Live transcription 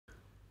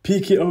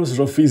PKR's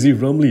Rafizi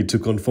Ramli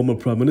took on former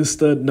Prime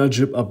Minister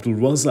Najib Abdul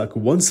Razak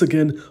once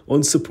again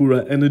on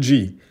Sapura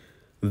Energy.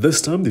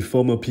 This time, the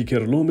former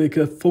PKR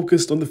lawmaker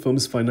focused on the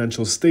firm's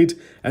financial state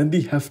and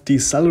the hefty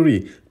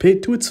salary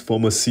paid to its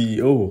former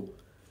CEO.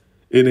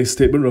 In a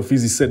statement,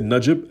 Rafizi said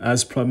Najib,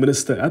 as Prime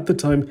Minister at the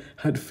time,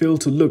 had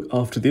failed to look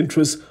after the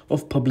interests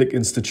of public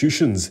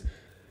institutions.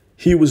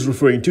 He was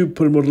referring to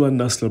Permodalan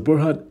Nasional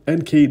Berhad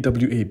and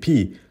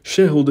KWAP,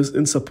 shareholders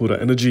in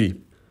Sapura Energy.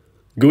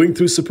 Going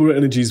through Sapura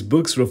Energy's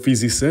books,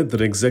 Rafizi said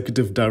that an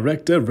executive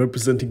director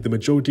representing the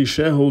majority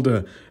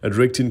shareholder had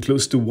raked in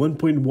close to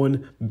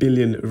 1.1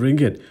 billion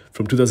ringgit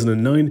from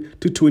 2009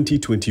 to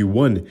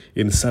 2021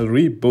 in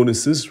salary,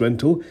 bonuses,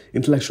 rental,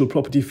 intellectual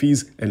property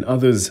fees and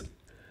others.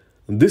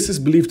 This is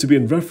believed to be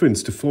in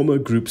reference to former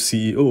Group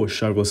CEO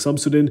Shahril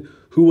Samsudin,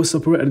 who was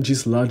Sapura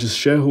Energy's largest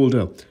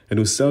shareholder and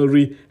whose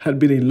salary had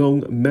been a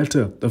long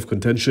matter of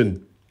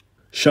contention.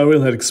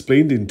 Shahril had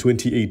explained in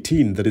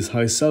 2018 that his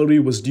high salary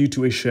was due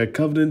to a share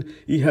covenant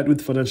he had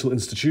with financial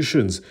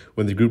institutions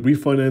when the group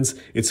refinanced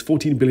its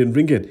 14 billion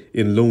ringgit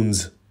in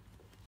loans.